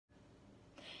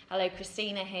Hello,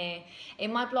 Christina here.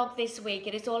 In my blog this week,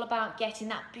 it is all about getting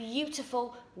that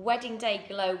beautiful wedding day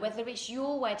glow, whether it's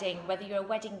your wedding, whether you're a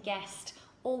wedding guest,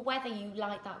 or whether you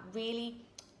like that really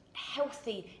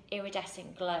healthy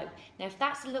iridescent glow. Now, if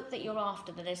that's the look that you're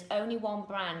after, then there's only one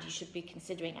brand you should be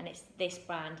considering, and it's this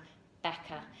brand,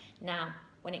 Becca. Now,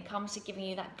 when it comes to giving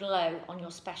you that glow on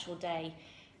your special day,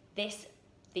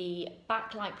 the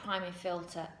backlight priming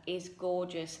filter is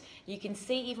gorgeous. You can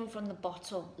see even from the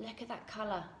bottle, look at that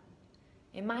colour.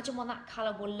 Imagine what that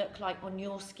colour will look like on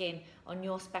your skin on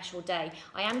your special day.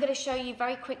 I am going to show you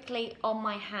very quickly on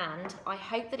my hand. I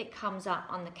hope that it comes up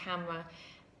on the camera.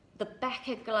 The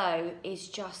Becca glow is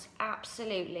just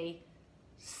absolutely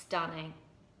stunning.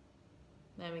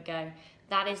 There we go.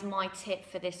 That is my tip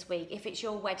for this week. If it's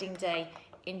your wedding day,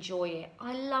 enjoy it.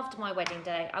 I loved my wedding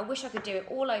day. I wish I could do it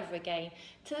all over again,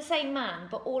 to the same man,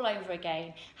 but all over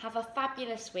again. Have a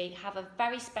fabulous week. Have a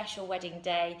very special wedding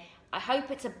day. I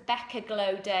hope it's a Becca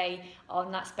glow day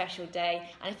on that special day.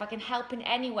 And if I can help in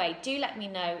any way, do let me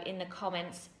know in the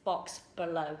comments box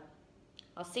below.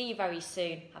 I'll see you very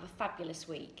soon. Have a fabulous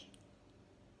week.